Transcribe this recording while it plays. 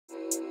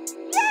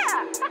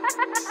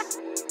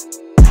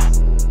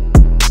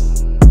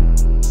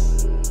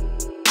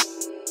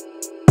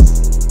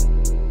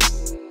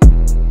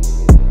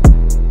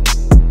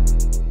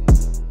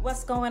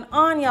What's going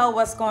on, y'all?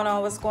 What's going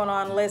on? What's going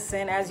on?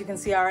 Listen, as you can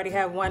see, I already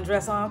have one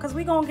dress on because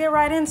we're gonna get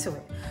right into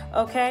it,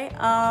 okay?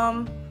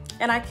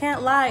 And I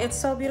can't lie, it's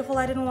so beautiful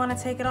I didn't want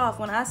to take it off.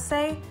 When I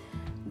say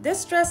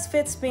this dress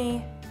fits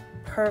me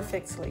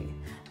perfectly,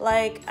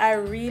 like I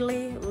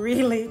really,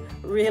 really,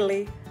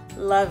 really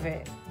love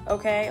it,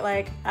 okay?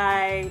 Like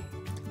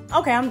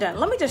okay, I'm done.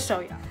 Let me just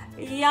show y'all.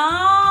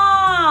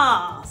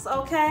 Yes,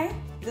 okay?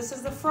 This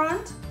is the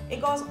front.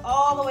 It goes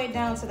all the way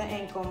down to the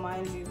ankle,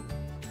 mind you.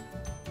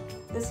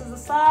 This is the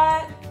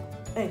side.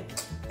 Hey.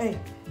 I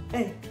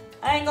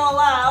ain't gonna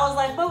lie, I was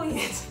like, but we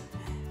hit.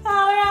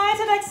 All right,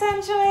 to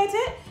accentuate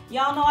it.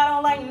 Y'all know I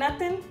don't like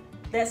nothing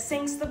that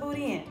sinks the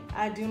booty in.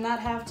 I do not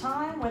have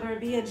time, whether it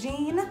be a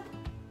jean.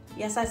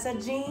 Yes, I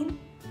said jean.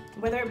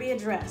 Whether it be a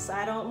dress.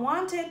 I don't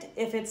want it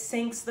if it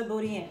sinks the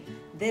booty in.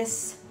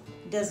 This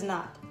does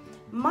not.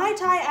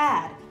 Might I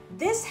add,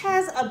 this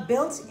has a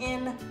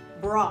built-in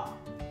bra.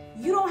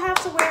 You don't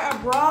have to wear a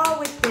bra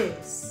with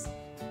this.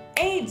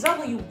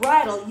 AW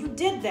Bridal, you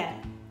did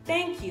that.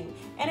 Thank you.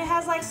 And it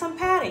has like some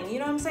padding, you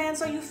know what I'm saying?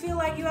 So you feel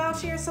like you out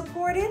here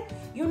supported.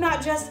 You're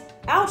not just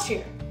out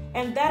here.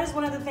 And that is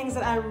one of the things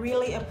that I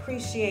really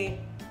appreciate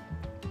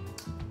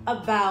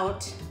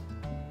about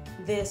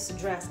this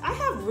dress. I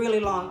have really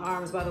long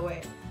arms, by the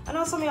way. I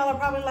know some of y'all are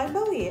probably like,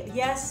 but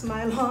yes,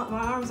 my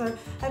arms I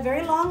have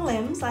very long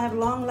limbs. I have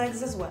long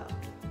legs as well.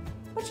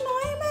 But you know,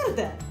 I ain't mad at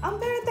that. I'm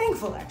very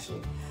thankful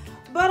actually.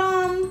 But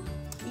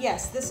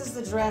yes, this is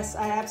the dress.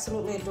 I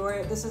absolutely adore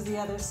it. This is the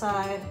other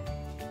side.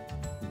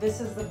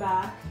 This is the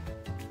back.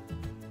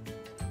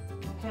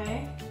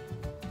 Okay.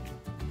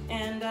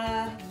 And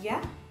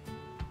yeah,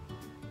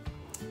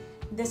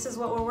 this is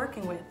what we're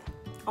working with.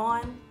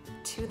 On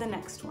to the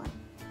next one.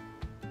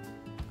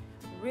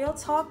 Real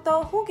talk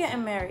though, who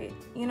getting married?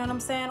 You know what I'm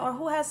saying? Or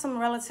who has some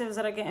relatives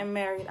that are getting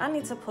married? I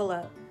need to pull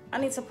up.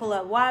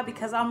 Why?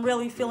 Because I'm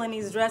really feeling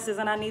these dresses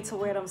and I need to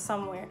wear them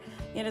somewhere.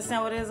 You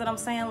understand what it is that I'm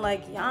saying?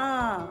 Like,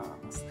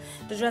 yes.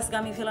 The dress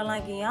got me feeling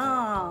like,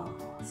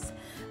 yes.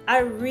 I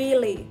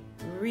really,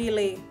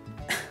 really.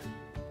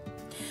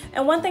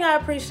 And one thing I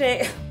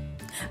appreciate,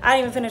 I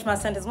didn't even finish my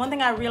sentence. One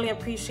thing I really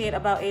appreciate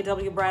about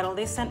AW Bridal,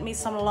 they sent me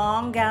some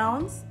long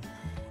gowns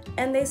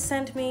and they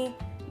sent me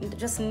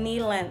just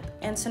knee length.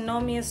 And to know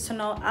me is to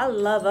know I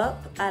love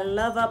up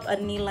a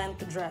knee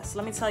length dress.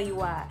 Let me tell you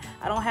why.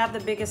 I don't have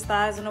the biggest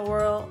thighs in the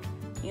world.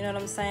 You know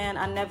what I'm saying?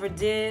 I never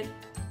did.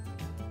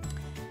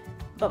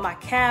 But my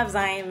calves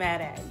I ain't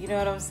mad at. You know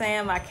what I'm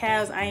saying? My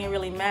calves I ain't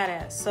really mad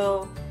at.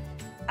 So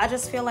I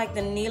just feel like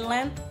the knee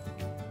length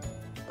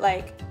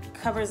like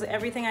covers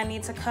everything I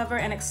need to cover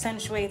and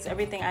accentuates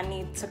everything I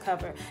need to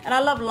cover. And I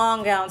love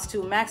long gowns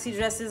too. Maxi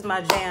dresses,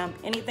 my jam.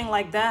 Anything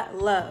like that,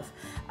 love.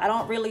 I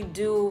don't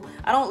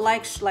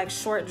like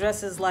short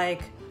dresses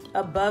like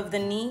above the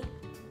knee.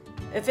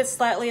 If it's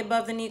slightly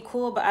above the knee,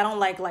 cool, but I don't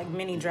like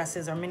mini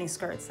dresses or mini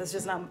skirts.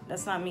 That's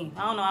not me.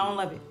 I don't know, I don't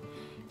love it.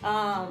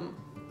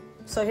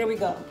 So here we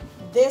go.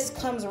 This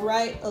comes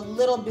right a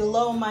little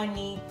below my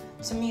knee.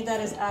 To me,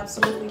 that is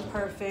absolutely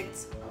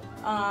perfect.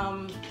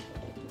 I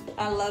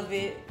love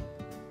it.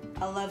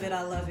 I love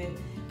it.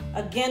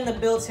 Again, the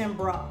built-in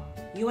bra.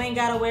 You ain't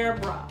gotta wear a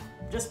bra.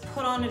 Just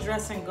put on the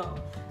dress and go.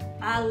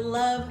 I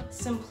love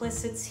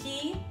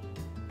simplicity.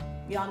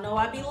 Y'all know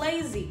I be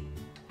lazy.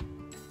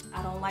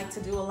 I don't like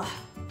to do a lot.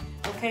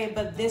 Okay,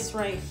 but this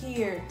right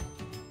here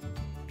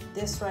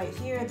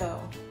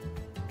though.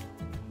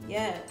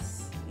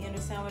 Yes, you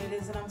understand what it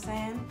is that I'm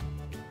saying?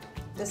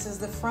 This is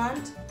the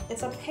front.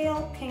 It's a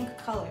pale pink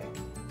color.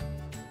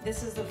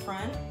 This is the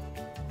front.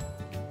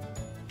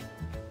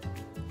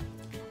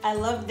 I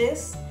love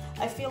this.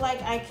 I feel like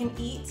I can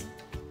eat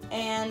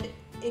and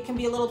it can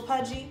be a little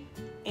pudgy.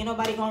 Ain't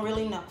nobody gonna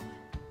really know.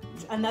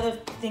 Another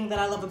thing that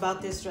I love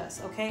about this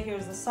dress, okay?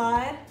 Here's the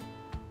side.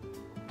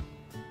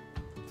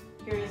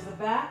 Here is the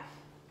back.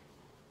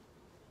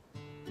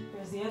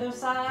 Here's the other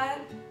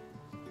side.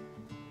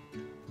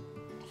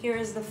 Here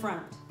is the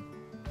front.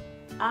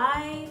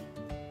 I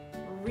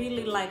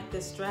really like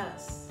this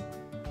dress.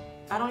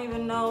 I don't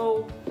even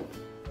know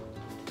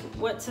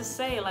what to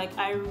say. Like,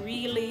 I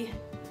really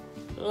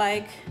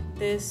like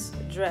this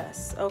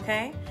dress,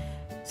 okay?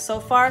 So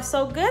far,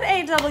 so good,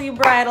 AW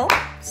Bridal.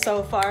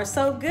 So far,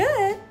 so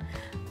good.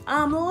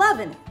 I'm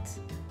loving it.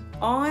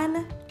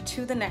 On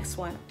to the next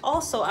one.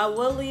 Also, I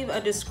will leave a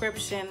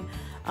description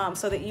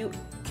so that you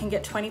can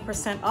get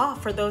 20%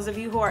 off for those of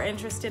you who are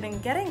interested in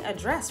getting a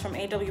dress from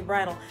AW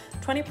Bridal.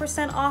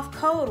 20% off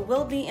code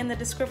will be in the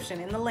description,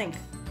 in the link,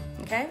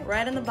 okay?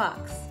 Right in the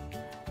box.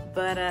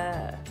 But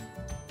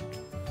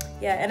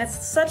yeah, and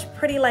it's such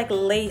pretty like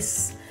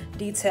lace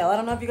detail. I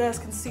don't know if you guys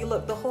can see,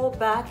 look, the whole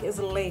back is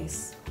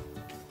lace.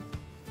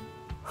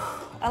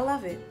 I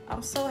love it.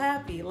 I'm so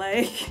happy.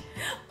 Like,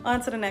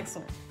 on to the next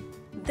one.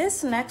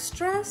 This next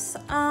dress,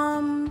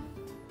 how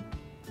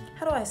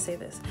do I say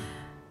this?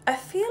 I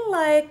feel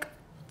like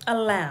a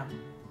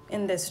lamb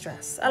in this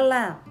dress, a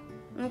lamb.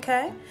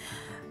 okay?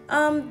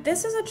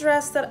 This is a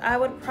dress that I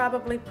would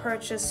probably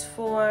purchase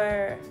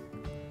for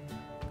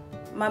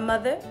my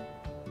mother.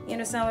 You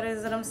understand what it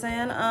is that I'm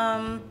saying?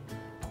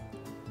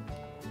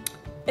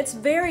 It's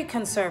very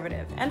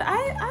conservative, and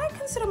I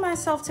consider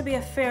myself to be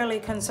a fairly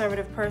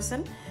conservative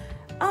person.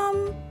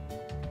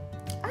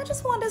 I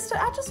just want this to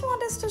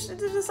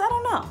just, I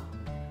don't know,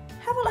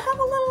 have a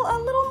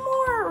little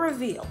more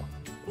reveal.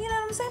 You know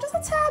what I'm saying? Just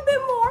a tad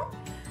bit more.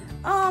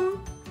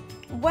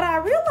 What I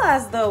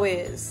realized though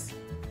is,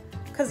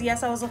 because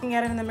yes, I was looking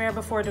at it in the mirror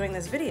before doing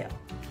this video,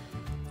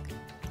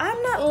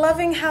 I'm not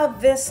loving how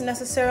this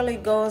necessarily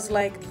goes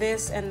like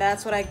this, and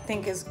that's what I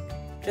think is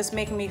just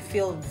making me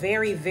feel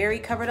very, very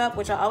covered up,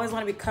 which I always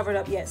want to be covered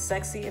up yet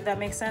sexy, if that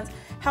makes sense.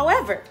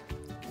 However,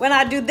 when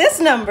I do this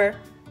number,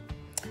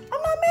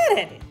 I'm not mad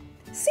at it.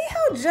 See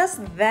how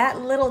just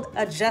that little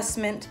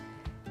adjustment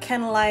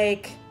can,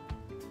 like,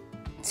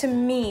 to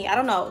me, I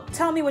don't know,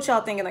 tell me what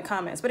y'all think in the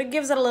comments, but it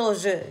gives it a little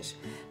zhuzh.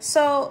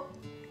 So,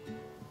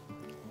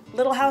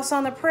 Little House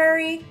on the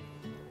Prairie,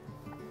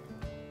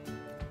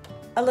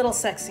 a little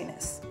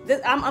sexiness.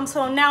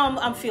 So now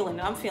I'm feeling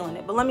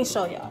it, but let me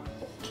show y'all.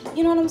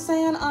 You know what I'm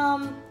saying?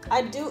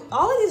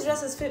 All of these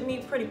dresses fit me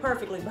pretty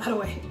perfectly, by the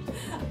way.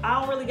 I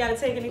don't really gotta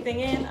take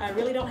anything in. I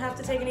really don't have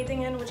to take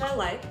anything in, which I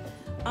like.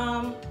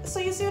 So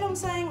you see what I'm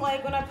saying?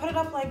 Like, when I put it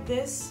up like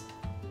this,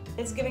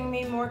 it's giving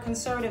me more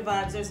conservative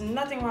vibes. There's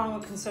nothing wrong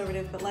with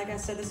conservative, but like I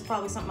said, this is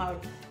probably something I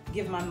would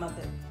give my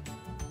mother.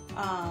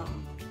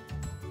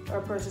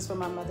 Or purchase for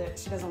my mother.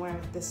 She doesn't wear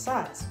this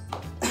size.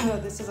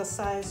 This is a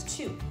size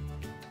 2.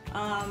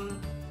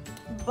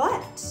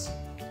 But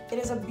it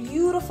is a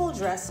beautiful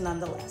dress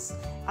nonetheless.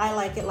 I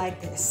like it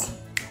like this.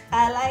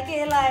 I like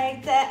it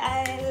like that.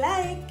 I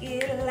like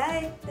it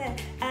like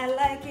that. I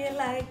like it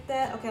like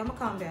that. Okay, I'm gonna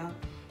calm down.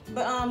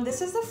 But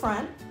this is the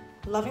front.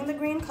 Loving the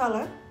green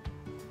color.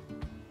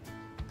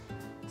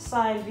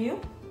 Side view.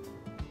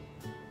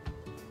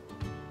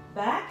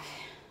 Back.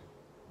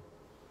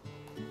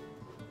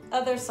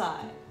 Other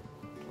side.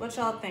 What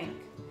y'all think?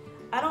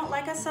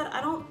 Like I said,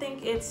 I don't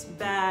think it's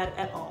bad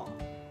at all.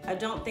 I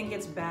don't think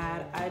it's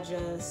bad. I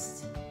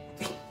just,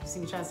 see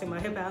me trying to stick my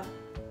hip out.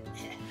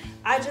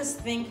 I just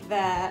think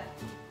that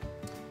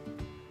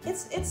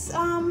it's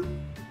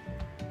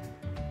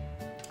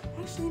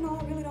actually, you know,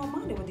 I really don't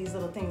mind it with these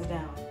little things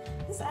down.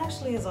 This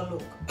actually is a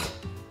look.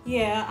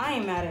 Yeah, I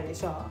ain't mad at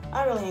it, y'all.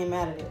 I really ain't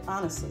mad at it,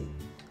 honestly.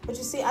 But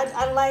you see,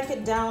 I like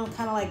it down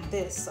kind of like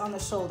this on the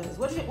shoulders.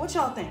 What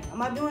y'all think?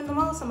 Am I doing the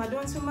most? Am I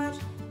doing too much?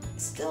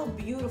 It's still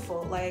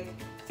beautiful. Like,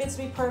 fits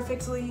me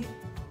perfectly.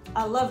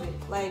 I love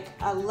it. Like,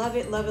 I love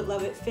it, love it,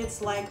 love it.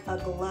 Fits like a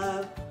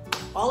glove.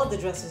 All of the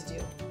dresses do.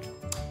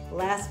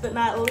 Last but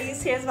not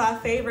least, here's my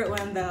favorite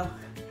one though.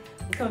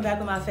 I'm coming back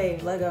with my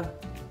fave. Let go.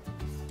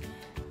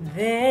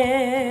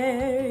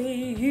 There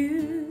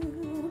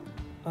you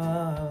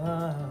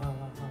are,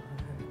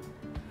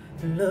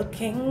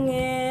 looking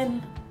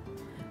in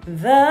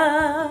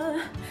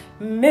the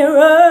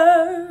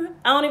mirror.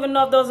 I don't even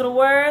know if those are the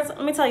words.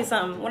 Let me tell you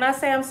something. When I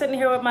say I'm sitting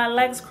here with my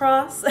legs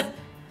crossed,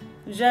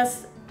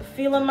 just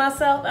feeling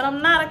myself, and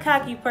I'm not a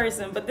cocky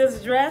person, but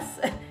this dress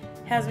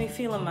has me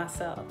feeling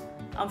myself.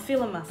 I'm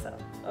feeling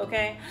myself,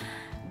 okay?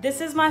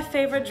 This is my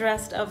favorite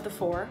dress of the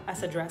 4. I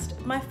said dressed.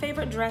 My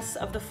favorite dress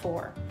of the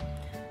 4.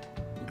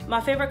 My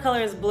favorite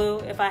color is blue.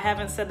 If I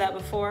haven't said that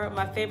before,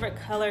 my favorite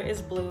color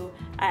is blue.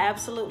 I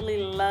absolutely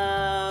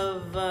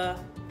love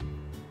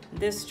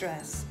this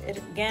dress.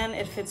 Again,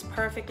 it fits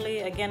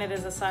perfectly. Again, it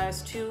is a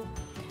size 2.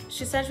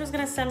 She said she was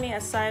gonna send me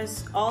all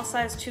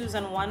size 2s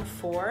and 1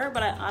 4,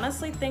 but I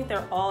honestly think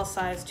they're all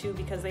size 2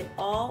 because they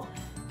all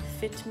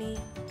fit me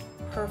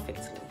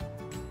perfectly.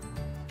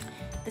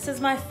 This is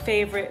my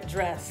favorite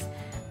dress.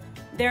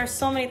 There are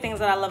so many things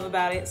that I love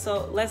about it,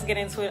 so let's get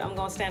into it. I'm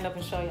gonna stand up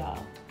and show y'all.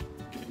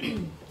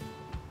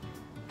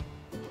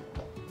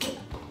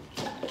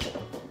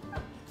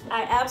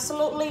 I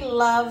absolutely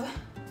love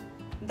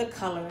the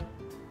color.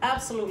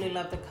 Absolutely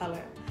love the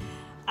color.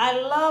 I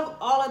love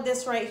all of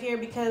this right here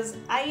because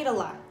I eat a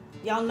lot.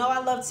 Y'all know I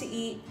love to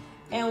eat,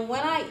 and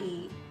when I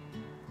eat,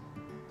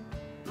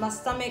 my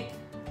stomach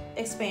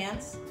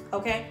expands,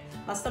 okay?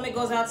 My stomach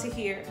goes out to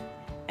here,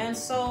 and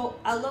so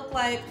I look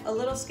like a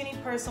little skinny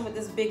person with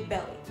this big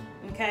belly,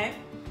 okay?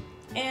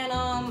 And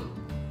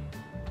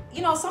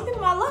you know, some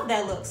people might love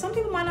that look. Some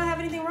people might not have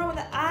anything wrong with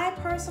it. I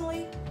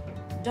personally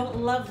don't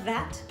love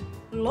that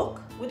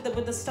look with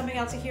the stomach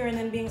out to here and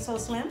then being so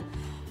slim.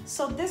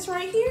 So this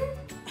right here,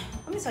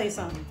 let me tell you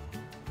something.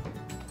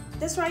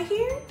 This right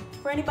here,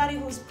 for anybody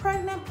who's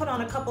pregnant, put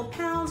on a couple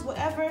pounds,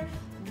 whatever,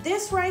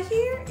 this right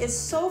here is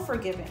so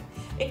forgiving.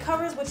 It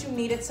covers what you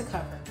need it to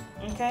cover,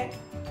 okay?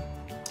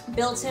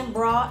 Built-in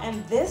bra,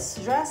 and this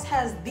dress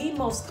has the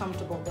most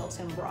comfortable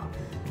built-in bra.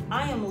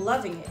 I am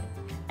loving it.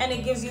 And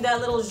it gives you that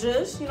little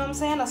zhuzh, you know what I'm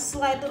saying? A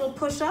slight little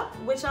push-up,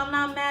 which I'm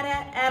not mad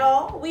at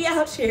all. We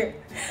out here.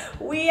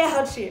 We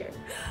out here.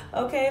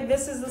 Okay,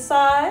 this is the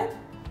side.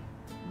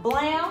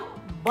 Blam,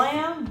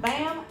 blam,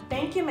 bam.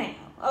 Thank you, ma'am.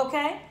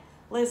 Okay?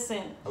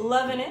 Listen,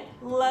 loving it,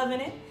 loving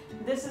it.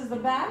 This is the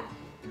back.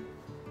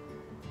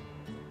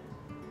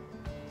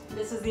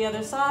 This is the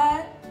other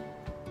side.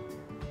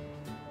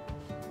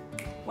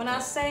 When I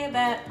say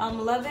that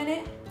I'm loving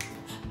it,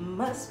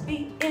 must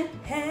be in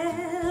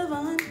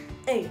heaven.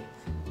 Hey,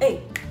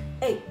 hey,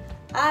 hey.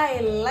 I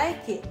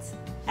like it.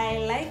 I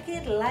like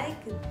it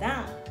like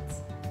that.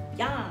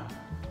 Yeah,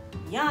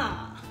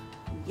 yeah,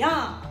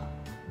 yeah.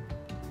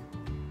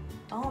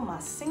 All my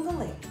single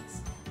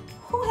ladies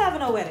who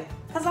having a wedding,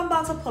 because I'm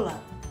about to pull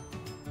up.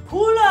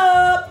 Pull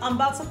up. I'm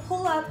about to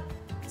pull up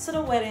to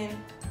the wedding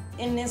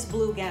in this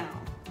blue gown.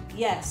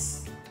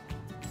 Yes.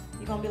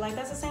 You're going to be like,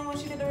 that's the same one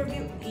she did the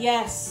review?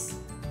 Yes.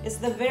 It's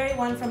the very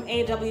one from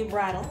AW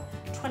Bridal.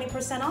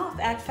 20% off.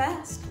 Act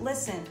fast.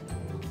 Listen,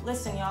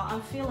 y'all.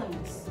 I'm feeling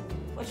this.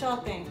 What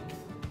y'all think?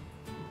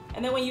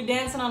 And then when you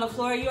dancing on the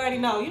floor, you already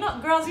know. You know,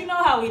 girls, you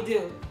know how we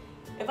do.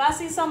 If I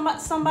see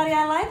somebody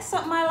I like,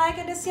 something I like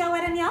at this year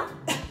wedding, yeah,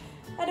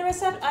 at the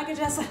reception, I could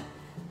just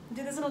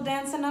do this little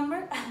dancing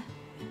number.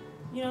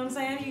 You know what I'm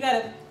saying? You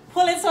gotta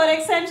pull it so it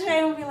accentuates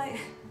and be like,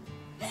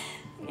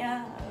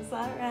 yeah, it's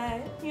all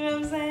right. You know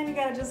what I'm saying? You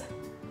gotta just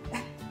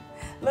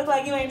look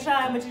like you ain't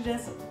trying, but you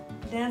just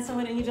dancing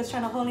with it and you just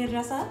trying to hold your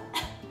dress up.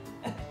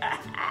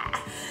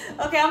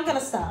 Okay, I'm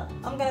gonna stop.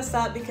 I'm gonna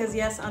stop because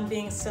yes, I'm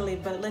being silly,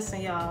 but listen,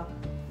 y'all.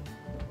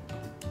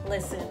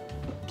 Listen.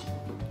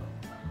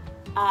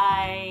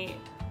 I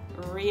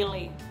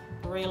really,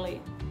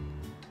 really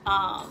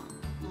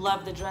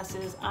love the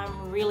dresses.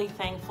 I'm really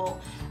thankful.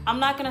 I'm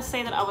not gonna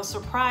say that I was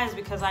surprised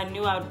because I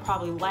knew I would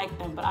probably like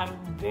them, but I'm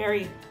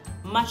very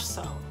much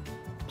so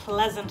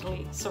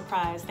pleasantly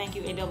surprised. Thank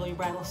you, AW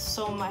Bridal,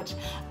 so much.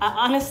 I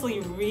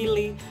honestly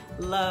really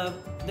love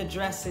the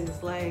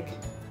dresses. Like,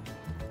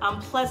 I'm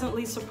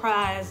pleasantly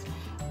surprised.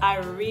 I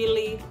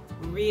really,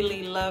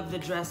 really love the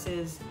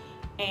dresses.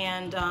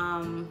 And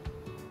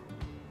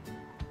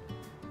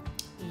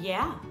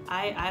yeah,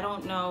 I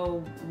don't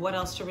know what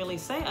else to really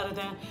say other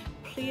than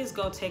please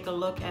go take a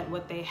look at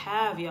what they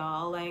have,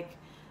 y'all. Like,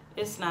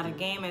 it's not a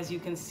game, as you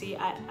can see.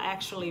 I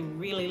actually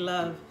really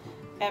love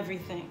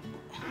everything.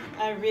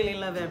 I really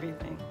love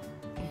everything.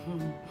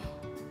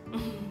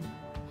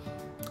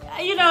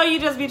 You know, you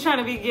just be trying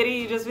to be giddy.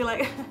 You just be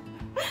like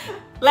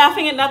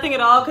laughing at nothing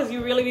at all because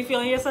you really be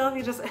feeling yourself.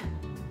 You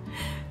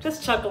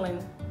just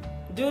chuckling.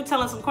 Dude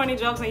telling some corny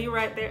jokes and you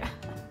right there.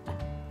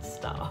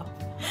 Stop.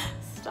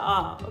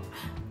 Stop.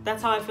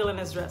 That's how I feel in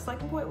this dress. Like,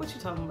 boy, what you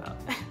talking about?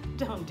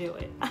 Don't do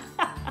it.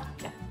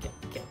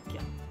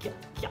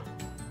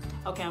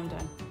 Okay, I'm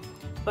done.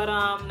 But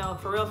no,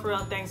 for real,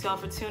 thanks y'all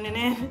for tuning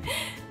in.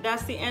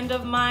 That's the end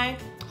of my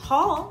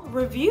haul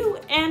review,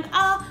 and